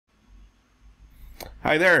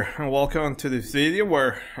Hi there, and welcome to this video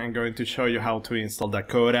where I'm going to show you how to install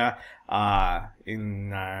DAKOTA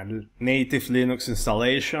in a native Linux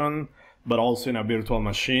installation, but also in a virtual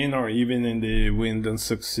machine or even in the Windows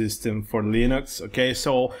Subsystem for Linux. Okay,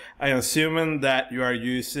 so I'm assuming that you are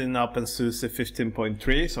using OpenSUSE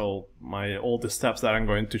 15.3, so all the steps that I'm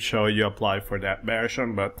going to show you apply for that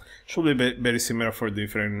version, but should be very similar for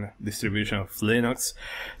different distributions of Linux.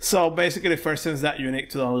 So basically the first thing is that you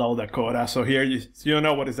need to download DAKOTA. So here you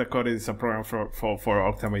know what is DAKOTA. It's a program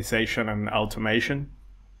for optimization and automation.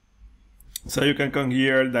 So you can come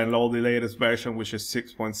here, download the latest version, which is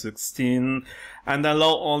 6.16, and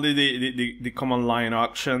download only the command line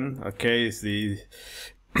option. Okay, it's the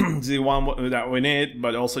one that we need,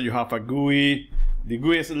 but also you have a GUI. The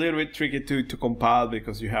GUI is a little bit tricky to compile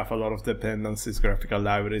because you have a lot of dependencies, graphical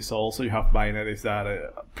libraries. So also you have binaries that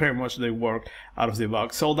pretty much they work out of the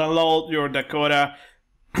box. So download your DAKOTA.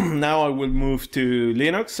 Now I will move to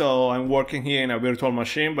Linux, so I'm working here in a virtual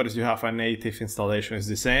machine, but if you have a native installation, it's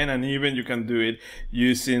the same, and even you can do it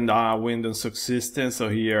using the Windows Subsystem. So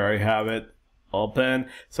here I have it open.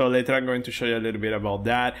 So later I'm going to show you a little bit about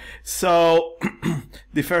that. So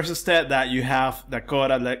the first step that you have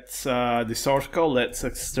DAKOTA, let's the source code, let's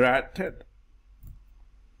extract it.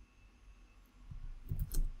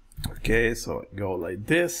 Okay, so I go like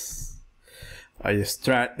this. I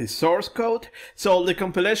extract the source code. So the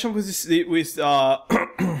compilation of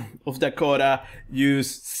DAKOTA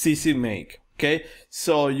use ccmake. Okay,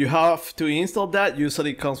 so you have to install that.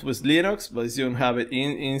 Usually it comes with Linux, but if you don't have it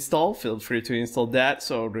installed, feel free to install that.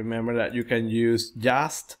 So remember that you can use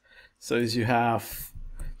Just. So if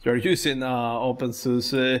you're using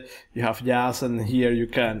OpenSUSE, you have Just, and here you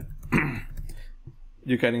can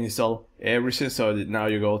install everything. So now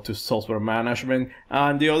you go to software management,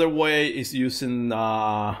 and the other way is using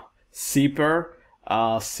Zipper.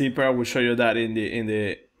 Zipper, I will show you that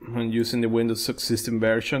when using the Windows Subsystem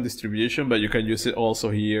version distribution, but you can use it also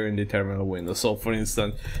here in the terminal window. So for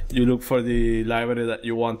instance, you look for the library that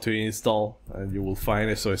you want to install and you will find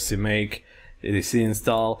it. So it's CMake, it is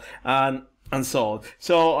installed, and so on.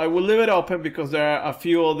 So I will leave it open because there are a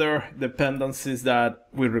few other dependencies that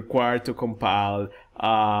we require to compile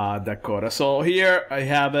DAKOTA. So here I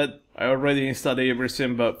have it. I already installed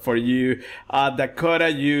everything, but for you, DAKOTA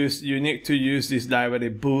you need to use this library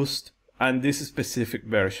Boost and these specific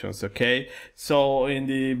versions. Okay, so in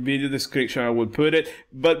the video description I will put it,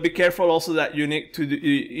 but be careful also that you need to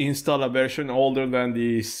install a version older than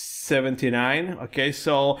the 79. Okay,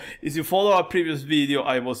 so if you follow a previous video,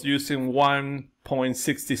 I was using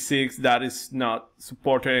 1.66. that is not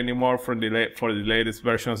supported anymore for the latest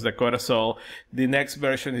versions of DAKOTA. So the next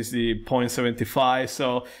version is the 0.75.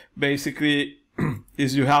 So basically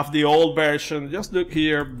if you have the old version, just look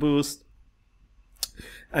here, Boost,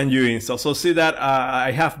 and you install. So see that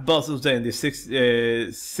I have both of them, the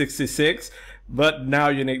 66, but now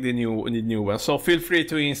you need the new one. So feel free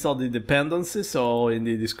to install the dependencies. So in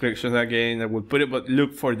the description again I will put it, but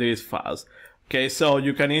look for these files. Okay, so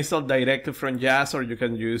you can install directly from Just, or you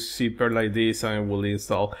can use Zipper like this and it will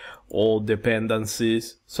install all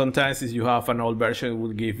dependencies. Sometimes if you have an old version, it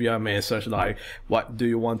will give you a message like, what do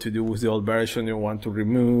you want to do with the old version? You want to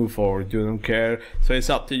remove, or you don't care. So it's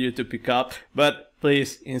up to you to pick up, but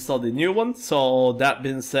please install the new one. So that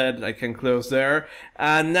being said, I can close there.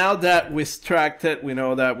 And now that we extracted, we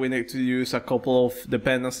know that we need to use a couple of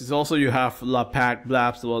dependencies. Also you have lapack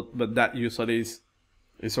blabs, but that usually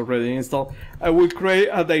is already installed. I will create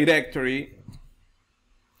a directory,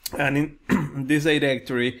 and in this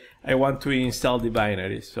directory I want to install the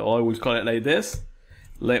binary. So I will call it like this.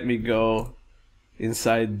 Let me go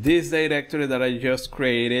inside this directory that I just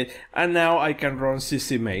created, and now I can run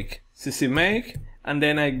ccmake, and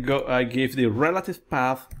then I give the relative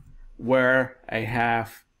path where I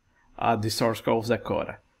have the source code of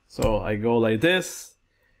DAKOTA. So I go like this,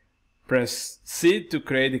 press C to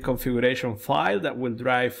create the configuration file that will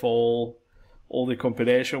drive all the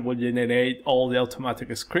compilation, will generate all the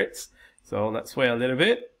automatic scripts. So let's wait a little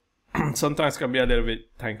bit. Sometimes it can be a little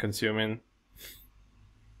bit time consuming.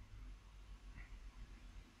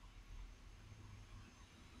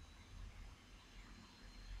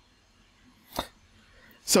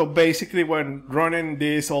 So basically when running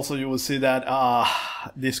this, also you will see that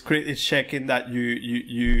the script is checking that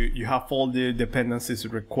you have all the dependencies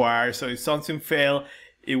required. So if something fails,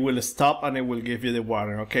 it will stop and it will give you the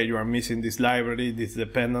warning. Okay, you are missing this library, this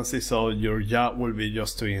dependency, so your job will be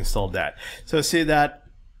just to install that. So see that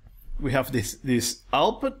we have this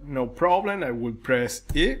output, no problem. I will press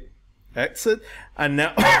E, exit, and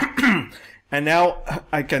now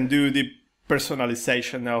I can do the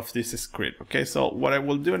personalization of this script. Okay, so what I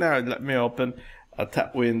will do now, let me open a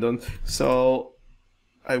tab window. So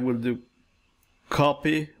I will do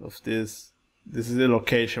copy of this. This is the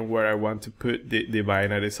location where I want to put the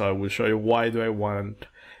binary. So I will show you why do I want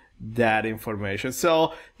that information.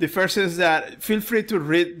 So the first is that feel free to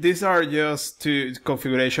read. These are just two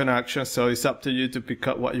configuration actions. So it's up to you to pick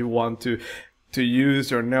up what you want to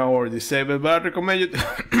use or no or disable, but I recommend you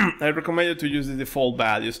I recommend you to use the default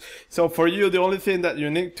values. So for you, the only thing that you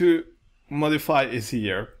need to modify is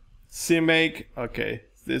here. CMake, okay,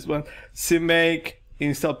 this one, CMake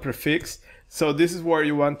install prefix. So this is where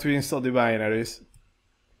you want to install the binaries.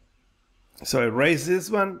 So erase this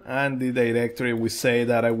one and the directory we say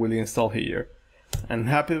that I will install here. I'm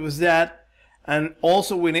happy with that. And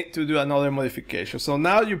also we need to do another modification. So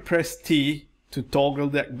now you press T to toggle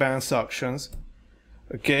the advanced options.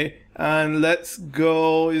 Okay, and let's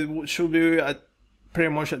go, it should be pretty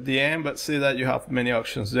much at the end, but see that you have many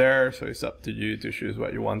options there. So it's up to you to choose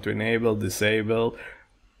what you want to enable, disable,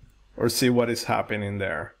 or see what is happening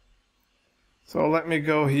there. So let me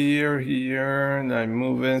go here, and I'm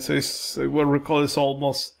moving. So we'll recall it's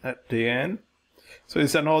almost at the end. So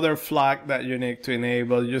it's another flag that you need to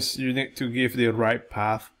enable. Just you need to give the right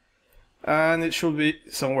path, and it should be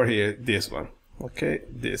somewhere here. This one, okay,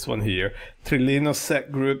 this one here. Linux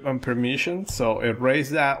set group and permission. So erase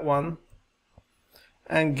that one,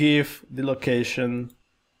 and give the location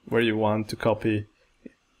where you want to copy,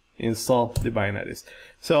 install the binaries.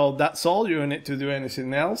 So that's all. You don't need to do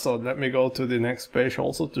anything else. So let me go to the next page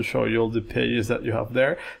also to show you all the pages that you have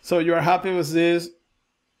there. So you're happy with this.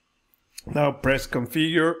 Now press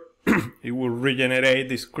configure. It will regenerate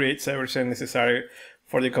the scripts, everything necessary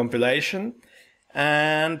for the compilation.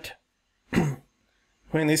 And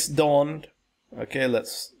when it's done, okay,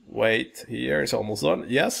 let's wait here. It's almost done.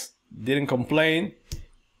 Yes, didn't complain.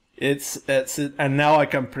 It's and now I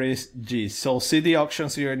can press G. So see the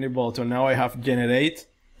options here in the bottom. Now I have generate.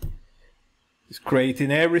 It's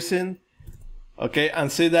creating everything. Okay, and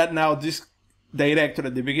see that now this directory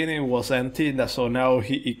at the beginning was empty. So now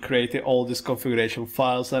it created all these configuration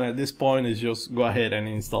files, and at this point it's just go ahead and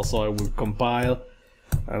install. So I will compile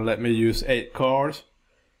and let me use 8 cores,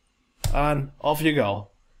 and off you go.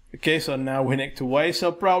 Okay, so now we need to wait.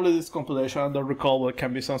 So probably this compilation, I don't recall, but it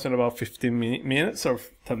can be something about 15 minutes or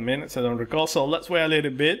 10 minutes, I don't recall. So let's wait a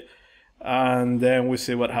little bit, and then we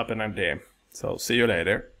see what happened at the end. So see you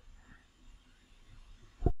later.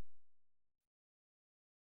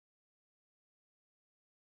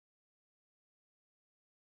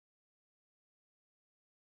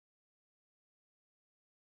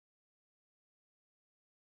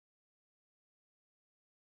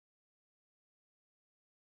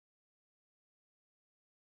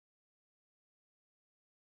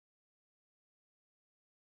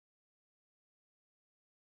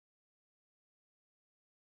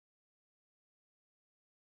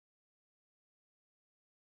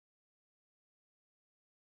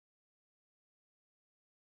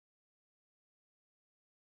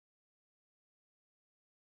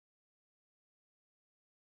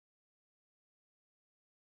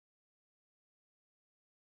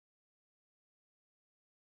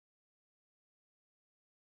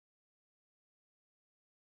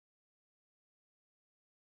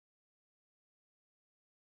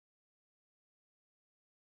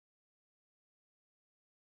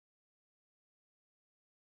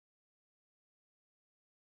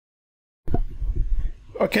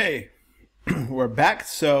 Okay, we're back.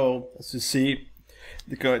 So as you see,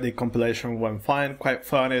 the compilation went fine. Quite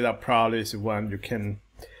funny. That probably is one you can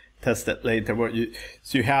test it later. But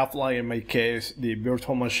so you have, like in my case, the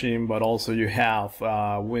virtual machine, but also you have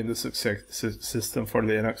Windows Subsystem for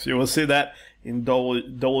Linux. You will see that in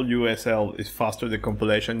WSL is faster the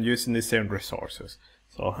compilation using the same resources.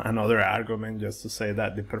 So another argument just to say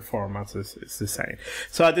that the performance is the same.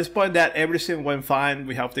 So at this point that everything went fine,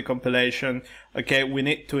 we have the compilation. Okay, we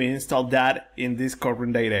need to install that in this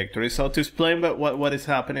current directory. So to explain what is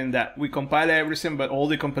happening, that we compile everything, but all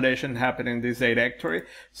the compilation happened in this directory.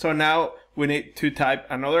 So now we need to type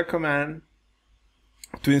another command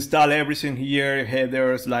to install everything here,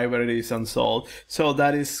 headers, libraries, and so on. So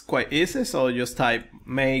that is quite easy. So just type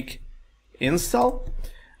make install,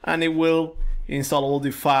 and it will install all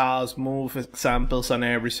the files, move examples and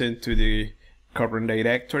everything to the current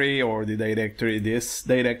directory, or the directory, this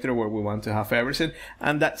directory where we want to have everything,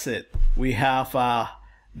 and that's it. We have a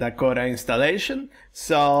Dakota installation.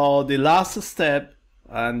 So the last step,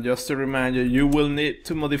 and just to remind you, you will need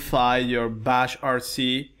to modify your bash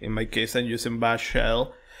RC. In my case, I'm using bash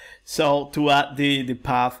shell. So to add the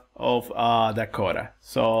path of Dakota.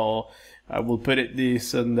 So I will put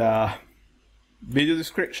this in the video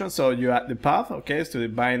description. So you add the path, okay, to the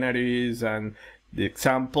binaries and the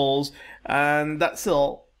examples, and that's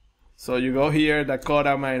all. So you go here,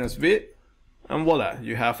 Dakota -v, and voila,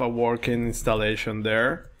 you have a working installation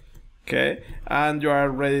there. Okay, and you are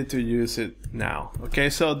ready to use it now. Okay,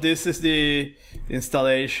 so this is the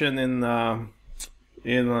installation in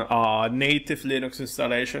native Linux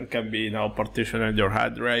installation. Can be partitioned your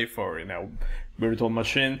hard drive or virtual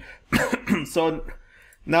machine. So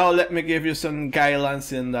now let me give you some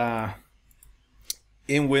guidelines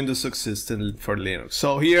in Windows Subsystem for Linux.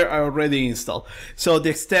 So here I already installed. So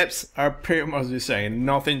the steps are pretty much the same.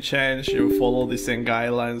 Nothing changed. You follow the same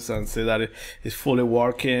guidelines and see that it is fully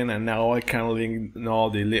working. And now I can link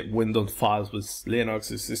the Windows files with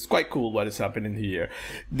Linux. It's quite cool what is happening here.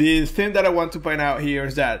 The thing that I want to point out here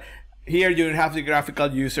is that here you don't have the graphical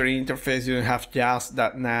user interface. You don't have just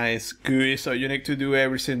that nice GUI. So you need to do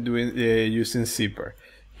everything using zipper.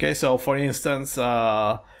 Okay, so for instance,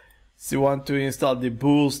 so you want to install the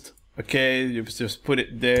boost, okay, you just put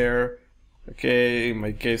it there. Okay, in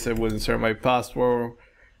my case I will insert my password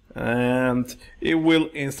and it will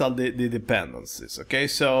install the dependencies. Okay,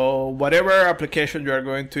 so whatever application you are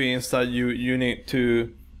going to install, you need to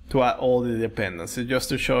add all the dependencies. Just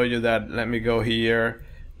to show you that, let me go here,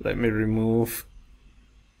 let me remove.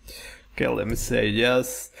 Okay, let me say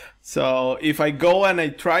yes. So if I go and I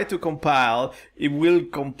try to compile, it will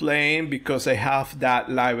complain because I have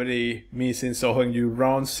that library missing. So when you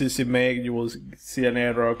run ccmake, you will see an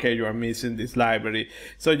error. Okay, you are missing this library.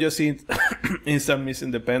 So just install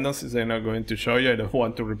missing dependencies. I'm not going to show you. I don't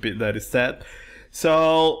want to repeat that step.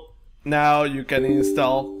 So now you can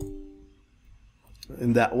install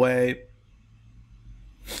in that way.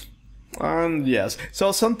 And yes,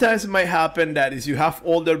 so sometimes it might happen that if you have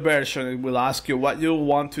older version, it will ask you what you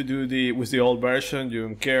want to do with the old version. You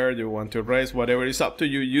don't care, you want to erase, whatever, it's up to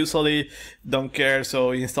you. Usually don't care,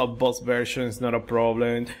 so install both versions, not a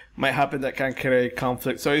problem. Might happen that can create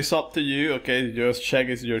conflict, so it's up to you. Okay, just check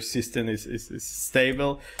if your system is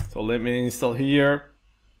stable. So let me install here.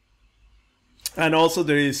 And also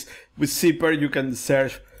there is, with zipper you can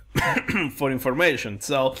search for information.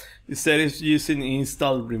 So instead of using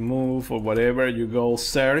install, remove, or whatever, you go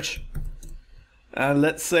search, and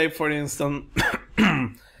let's say for instance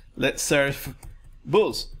let's search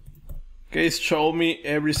boost. Okay, show me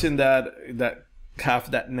everything that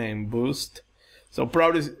have that name, boost. So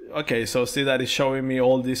probably, okay, so see that it's showing me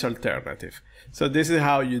all these alternatives. So this is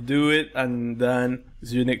how you do it, and then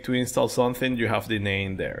it's unique to install something, you have the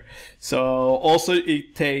name there. So also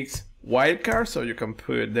it takes wildcards, so you can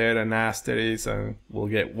put there an asterisk and we'll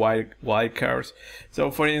get wildcards. So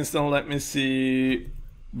for instance, let me see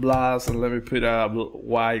blast, and let me put a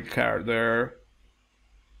wildcard there,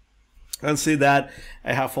 and see that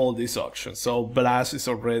I have all these options. So blast is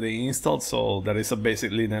already installed, so that is a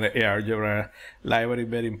basic linear algebra library,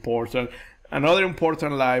 very important. Another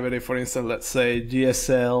important library, for instance, let's say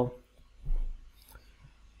GSL.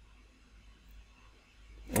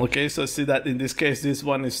 Okay, so see that in this case this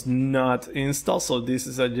one is not installed, so this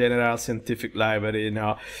is a general scientific library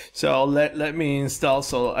now. So let me install.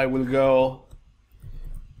 So I will go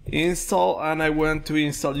install, and I want to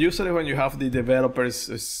install. Usually when you have the developers,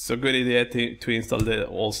 it's a good idea to install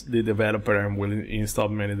the developer, and will install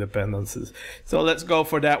many dependencies. So let's go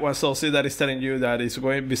for that one. So see that it's telling you that it's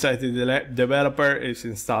going, besides the developer, it's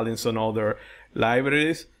installing some other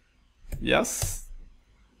libraries. Yes.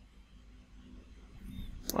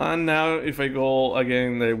 And now if I go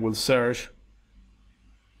again, they will search.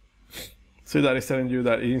 See that it's telling you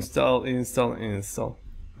that install.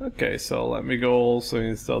 Okay, so let me go also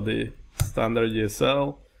install the standard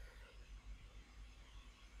GSL.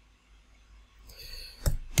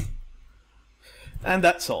 And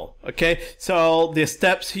that's all. Okay, so the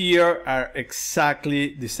steps here are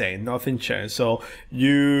exactly the same, nothing changed. So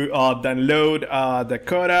you download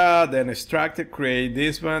Dakota, then extract it, create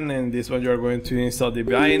this one, and this one you're going to install the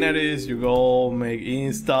binaries. You go make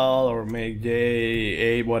install or make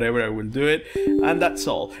JA, whatever, I will do it, and that's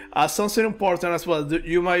all. Something important as well,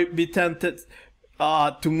 you might be tempted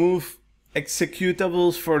to move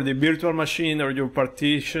executables for the virtual machine or your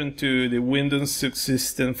partition to the Windows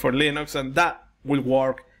Subsystem for Linux, and that will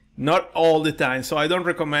work not all the time. So I don't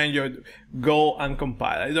recommend you go and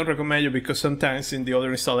compile. I don't recommend you, because sometimes in the other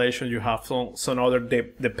installation you have some other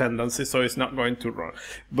dependencies, so it's not going to run.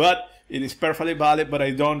 But it is perfectly valid, but I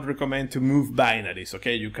don't recommend to move binaries.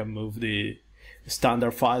 Okay, you can move the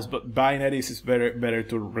standard files, but binaries is better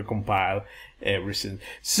to recompile everything.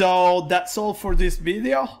 So that's all for this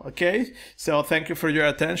video. Okay, so thank you for your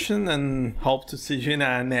attention, and hope to see you in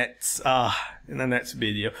the next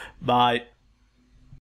video. Bye.